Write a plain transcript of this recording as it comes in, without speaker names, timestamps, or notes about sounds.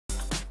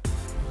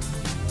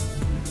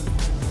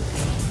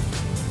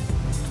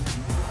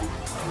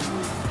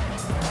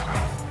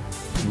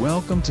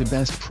Welcome to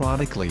Best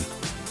Productly.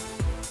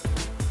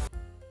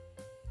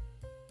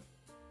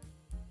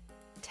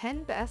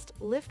 10 Best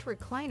Lift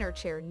Recliner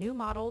Chair New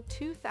Model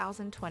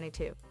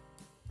 2022.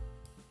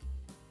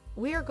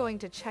 We are going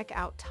to check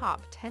out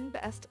top 10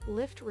 best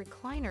lift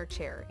recliner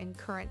chair in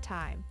current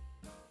time.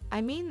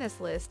 I mean, this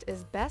list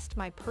is best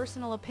my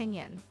personal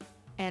opinion,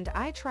 and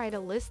I try to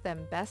list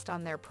them best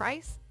on their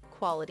price,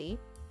 quality,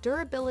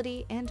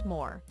 durability, and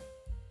more.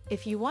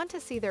 If you want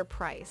to see their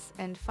price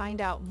and find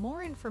out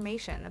more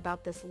information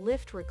about this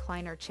lift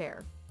recliner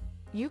chair,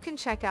 you can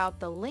check out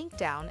the link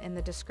down in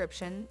the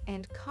description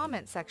and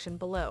comment section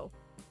below.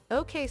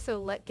 Okay, so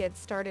let's get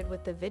started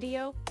with the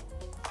video.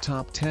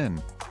 Top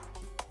 10.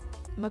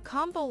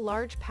 Mcombo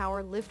Large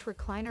Power Lift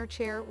Recliner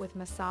Chair with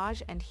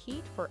Massage and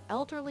Heat for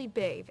Elderly,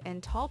 Beige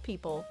and Tall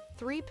People.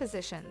 3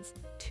 positions,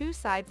 2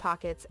 side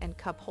pockets and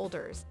cup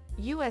holders,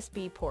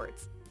 USB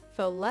ports.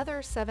 Faux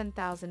leather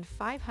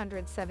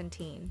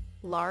 7517,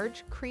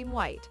 large, cream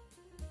white.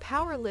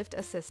 Power lift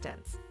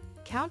assistance.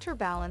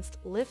 Counterbalanced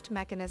lift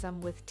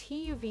mechanism with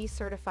TUV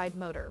certified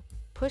motor.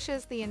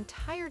 Pushes the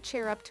entire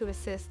chair up to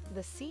assist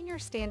the senior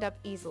stand up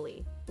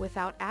easily,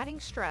 without adding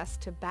stress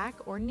to back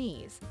or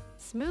knees.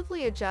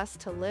 Smoothly adjust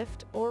to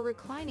lift or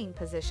reclining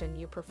position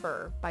you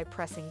prefer by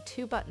pressing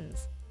 2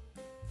 buttons.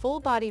 Full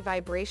body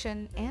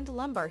vibration and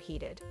lumbar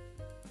heated.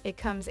 It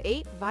comes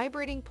 8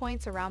 vibrating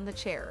points around the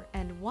chair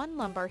and 1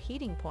 lumbar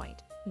heating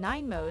point.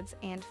 9 modes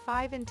and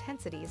 5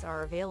 intensities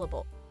are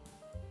available.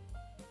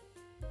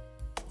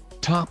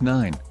 Top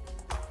 9.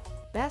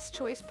 Best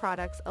Choice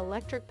Products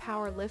Electric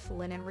Power Lift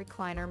Linen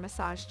Recliner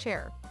Massage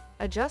Chair.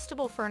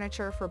 Adjustable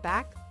furniture for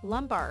back,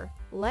 lumbar,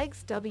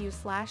 legs.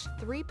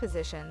 W/3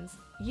 positions,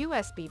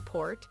 USB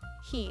port,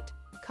 heat,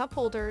 cup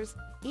holders,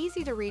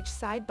 easy to reach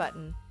side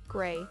button,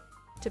 gray,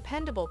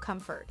 dependable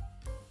comfort.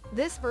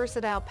 This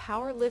versatile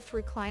power lift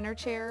recliner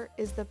chair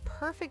is the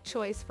perfect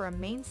choice for a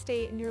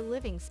mainstay in your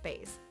living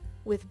space,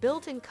 with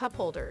built-in cup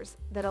holders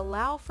that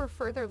allow for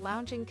further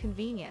lounging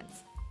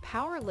convenience.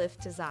 Power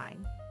lift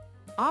design.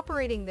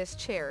 Operating this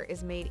chair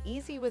is made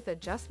easy with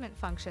adjustment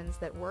functions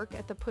that work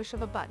at the push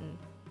of a button.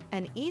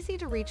 An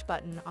easy-to-reach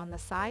button on the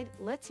side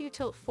lets you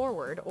tilt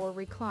forward or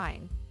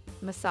recline.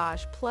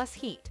 Massage plus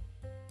heat.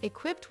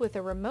 Equipped with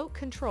a remote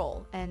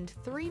control and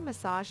 3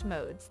 massage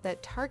modes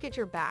that target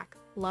your back,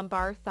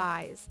 lumbar,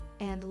 thighs,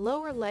 and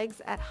lower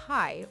legs at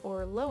high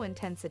or low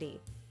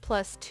intensity,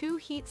 plus 2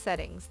 heat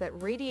settings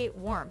that radiate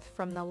warmth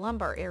from the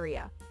lumbar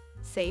area.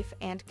 Safe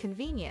and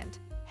convenient.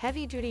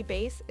 Heavy-duty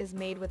base is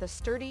made with a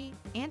sturdy,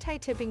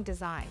 anti-tipping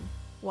design,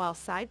 while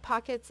side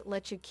pockets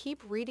let you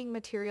keep reading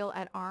material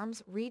at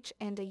arm's reach,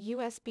 and a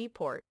USB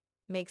port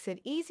makes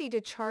it easy to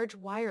charge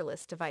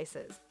wireless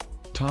devices.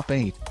 Top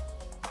 8.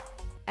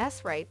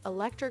 S-Right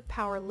Electric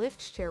Power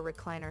Lift Chair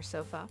Recliner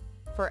Sofa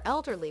for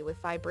elderly with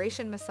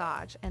vibration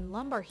massage and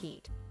lumbar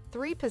heat.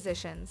 3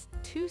 positions,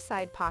 2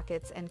 side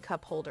pockets and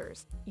cup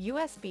holders,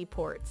 USB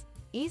ports,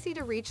 easy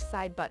to reach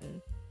side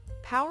button.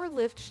 Power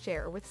lift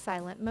chair with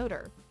silent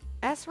motor.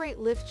 S-Right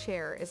lift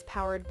chair is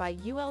powered by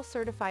UL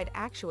certified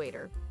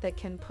actuator that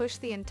can push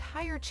the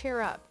entire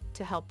chair up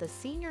to help the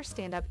senior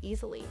stand up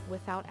easily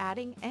without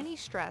adding any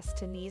stress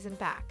to knees and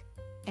back.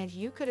 And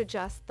you could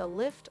adjust the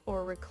lift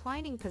or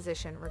reclining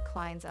position.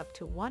 Reclines up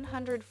to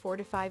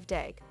 145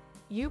 deg.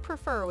 You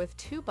prefer with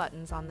 2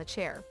 buttons on the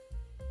chair.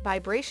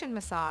 Vibration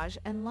massage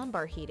and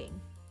lumbar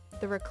heating.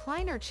 The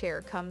recliner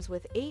chair comes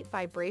with 8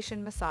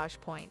 vibration massage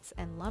points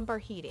and lumbar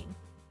heating,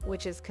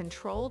 which is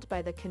controlled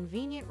by the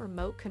convenient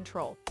remote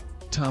control.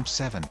 Top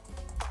 7.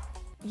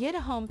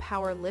 Home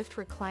Power Lift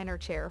Recliner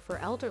Chair for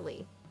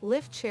Elderly.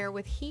 Lift chair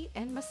with heat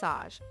and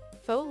massage.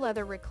 Faux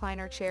leather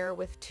recliner chair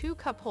with 2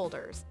 cup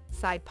holders,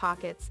 side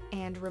pockets,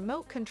 and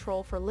remote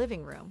control for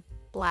living room.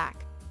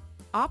 Black.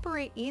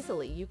 Operate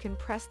easily. You can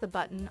press the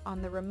button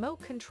on the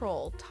remote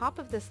control top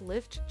of this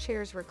lift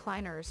chair's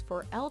recliners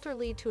for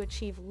elderly to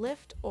achieve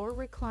lift or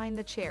recline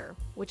the chair,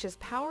 which is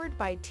powered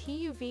by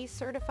TUV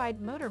certified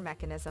motor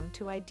mechanism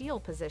to ideal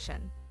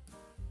position.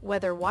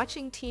 Whether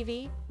watching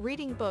TV,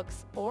 reading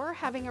books, or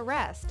having a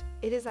rest,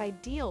 it is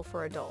ideal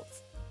for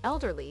adults,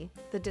 elderly,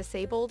 the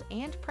disabled,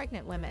 and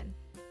pregnant women.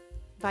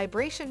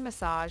 Vibration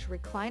massage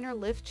recliner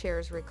lift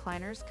chairs.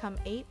 Recliners come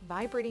 8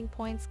 vibrating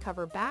points,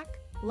 cover back,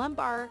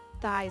 lumbar,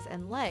 thighs,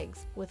 and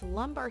legs with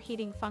lumbar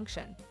heating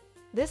function.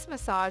 This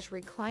massage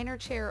recliner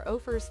chair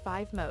offers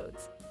 5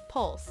 modes: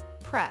 pulse,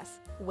 press,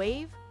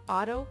 wave,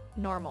 auto,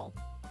 normal.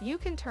 You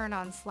can turn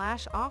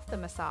on/off the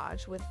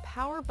massage with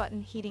power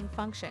button. Heating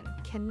function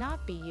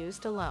cannot be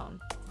used alone.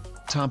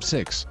 Top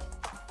 6.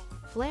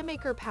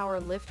 Flamaker Power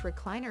Lift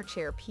Recliner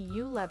Chair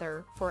PU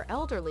Leather for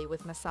elderly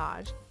with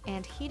massage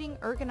and heating.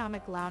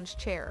 Ergonomic lounge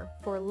chair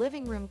for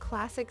living room.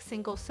 Classic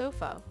single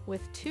sofa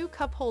with 2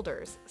 cup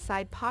holders,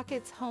 side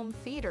pockets, home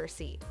theater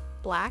seat.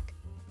 Black.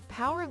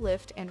 Power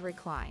lift and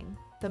recline.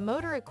 The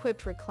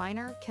motor-equipped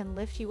recliner can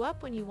lift you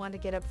up when you want to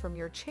get up from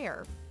your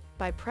chair.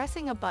 By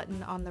pressing a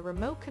button on the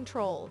remote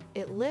control,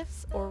 it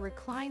lifts or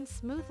reclines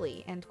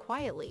smoothly and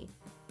quietly.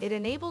 It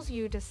enables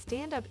you to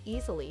stand up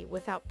easily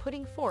without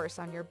putting force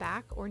on your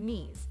back or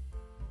knees.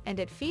 and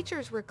it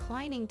features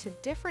reclining to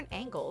different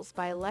angles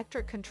by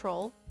electric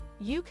control.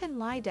 You can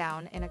lie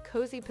down in a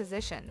cozy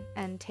position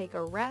and take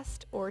a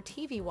rest or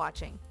TV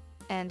watching.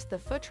 And the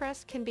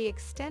footrest can be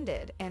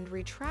extended and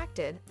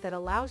retracted that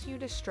allows you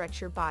to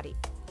stretch your body.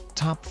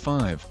 Top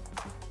 5.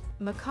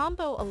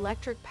 Mcombo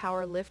electric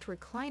power lift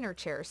recliner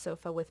chair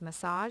sofa with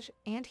massage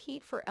and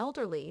heat for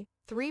elderly,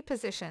 3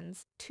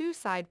 positions, 2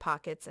 side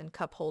pockets and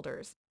cup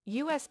holders,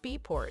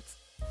 USB ports,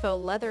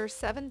 faux leather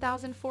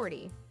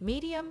 7040,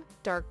 medium,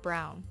 dark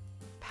brown.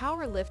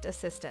 Power lift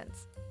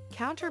assistance.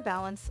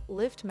 Counterbalance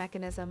lift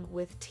mechanism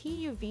with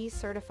TUV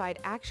certified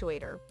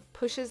actuator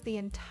pushes the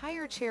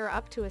entire chair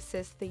up to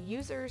assist the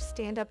user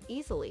stand up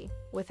easily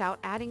without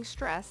adding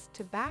stress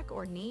to back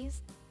or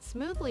knees.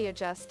 Smoothly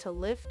adjust to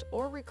lift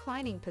or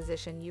reclining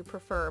position you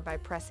prefer by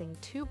pressing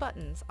 2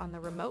 buttons on the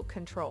remote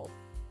control.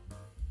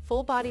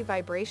 Full body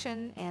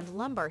vibration and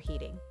lumbar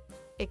heating.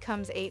 It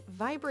comes 8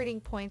 vibrating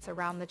points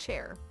around the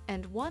chair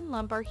and 1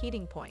 lumbar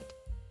heating point.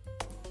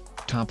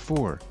 Top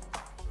 4.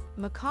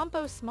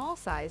 Mcombo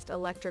small-sized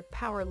electric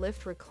power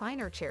lift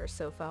recliner chair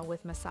sofa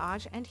with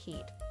massage and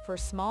heat for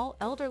small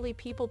elderly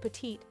people.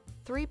 Petite,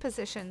 3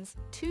 positions,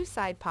 2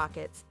 side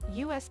pockets,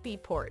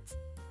 USB ports.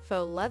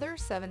 Faux leather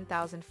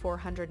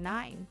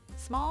 7409,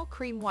 small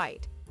cream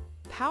white.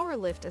 Power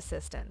lift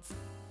assistance.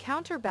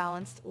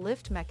 Counterbalanced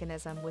lift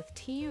mechanism with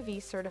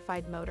TUV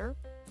certified motor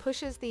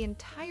pushes the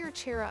entire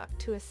chair up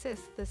to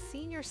assist the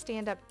senior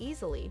stand up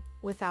easily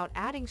without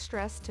adding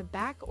stress to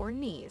back or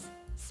knees.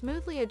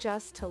 Smoothly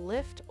adjust to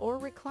lift or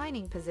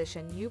reclining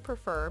position you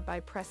prefer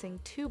by pressing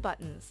 2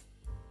 buttons.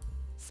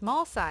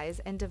 Small size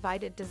and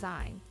divided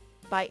design.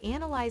 By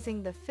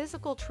analyzing the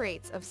physical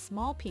traits of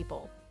small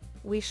people,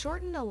 we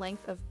shortened the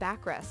length of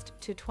backrest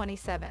to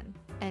 27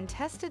 and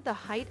tested the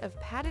height of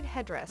padded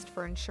headrest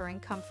for ensuring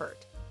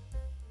comfort.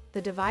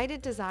 The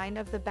divided design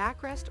of the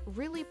backrest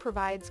really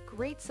provides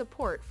great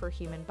support for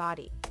human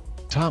body.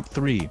 Top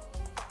 3.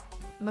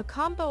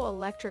 Mcombo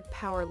electric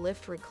power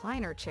lift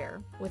recliner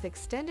chair with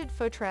extended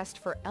footrest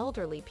for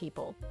elderly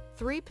people,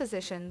 3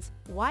 positions,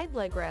 wide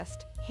leg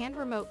rest, hand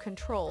remote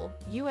control,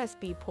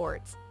 USB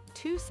ports,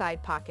 2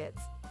 side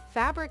pockets,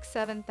 fabric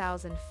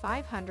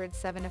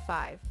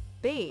 7575,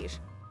 beige.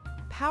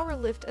 Power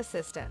lift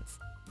assistance.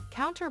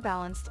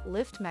 Counterbalanced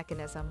lift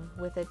mechanism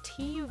with a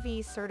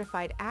TUV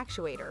certified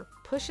actuator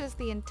pushes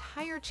the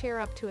entire chair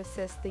up to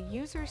assist the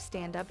user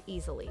stand up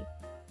easily.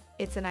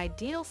 It's an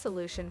ideal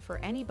solution for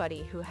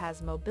anybody who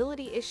has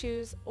mobility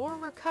issues or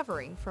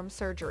recovering from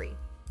surgery.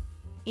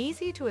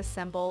 Easy to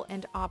assemble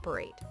and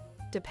operate.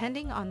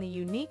 Depending on the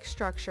unique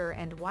structure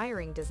and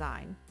wiring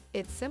design,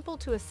 it's simple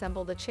to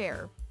assemble the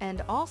chair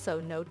and also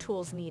no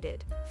tools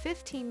needed.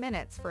 15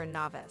 minutes for a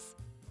novice.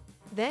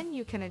 Then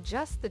you can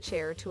adjust the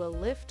chair to a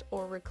lift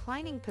or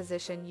reclining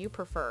position you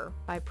prefer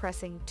by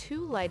pressing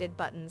 2 lighted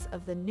buttons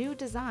of the new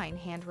design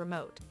hand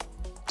remote.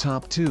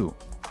 Top 2.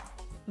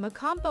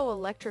 Mcombo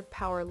electric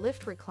power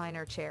lift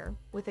recliner chair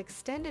with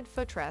extended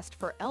footrest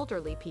for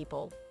elderly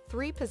people,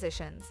 3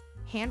 positions,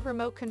 hand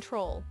remote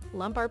control,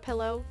 lumbar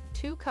pillow,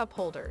 2 cup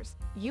holders,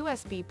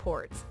 USB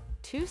ports,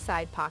 2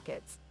 side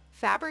pockets,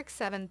 fabric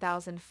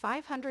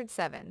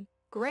 7507,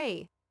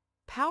 gray.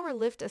 Power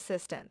lift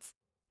assistance.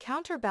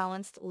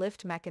 Counterbalanced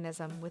lift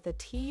mechanism with a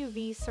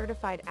TUV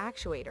certified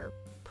actuator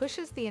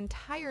pushes the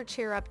entire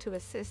chair up to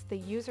assist the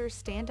user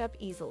stand up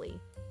easily.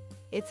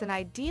 It's an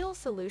ideal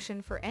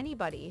solution for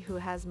anybody who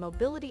has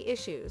mobility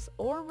issues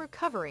or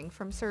recovering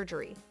from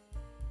surgery.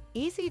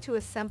 Easy to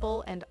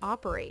assemble and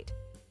operate.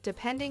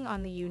 Depending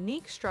on the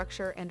unique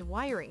structure and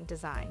wiring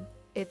design,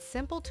 it's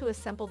simple to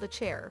assemble the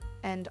chair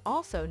and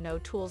also no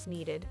tools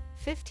needed.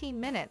 15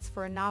 minutes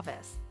for a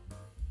novice.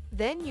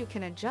 Then you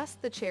can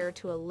adjust the chair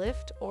to a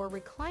lift or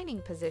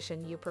reclining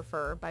position you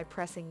prefer by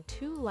pressing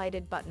 2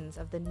 lighted buttons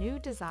of the new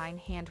design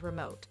hand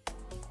remote.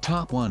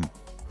 Top 1.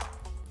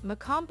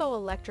 Mcombo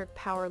electric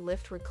power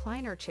lift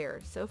recliner chair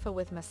sofa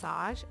with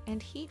massage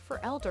and heat for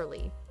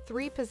elderly,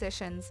 3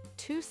 positions,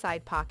 2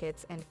 side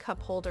pockets and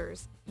cup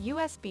holders,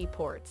 USB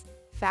ports,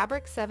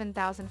 fabric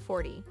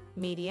 7040,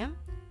 medium,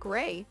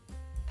 gray.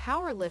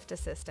 Power lift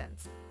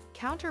assistance.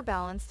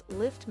 Counterbalanced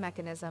lift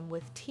mechanism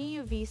with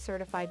TUV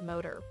certified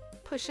motor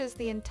pushes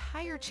the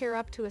entire chair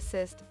up to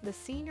assist the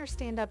senior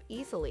stand up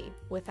easily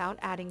without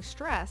adding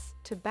stress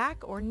to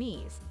back or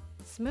knees.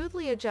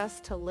 Smoothly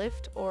adjust to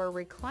lift or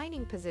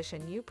reclining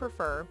position you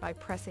prefer by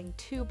pressing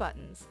 2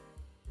 buttons.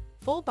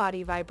 Full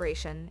body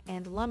vibration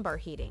and lumbar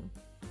heating.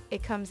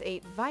 It comes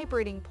 8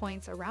 vibrating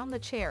points around the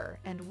chair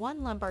and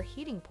 1 lumbar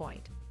heating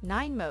point.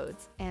 9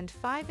 modes and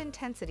 5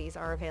 intensities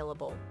are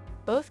available.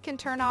 Both can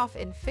turn off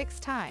in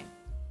fixed time.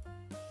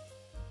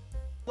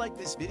 Like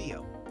this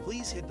video,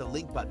 please hit the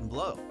link button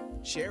below,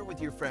 share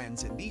with your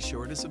friends, and be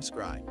sure to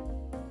subscribe.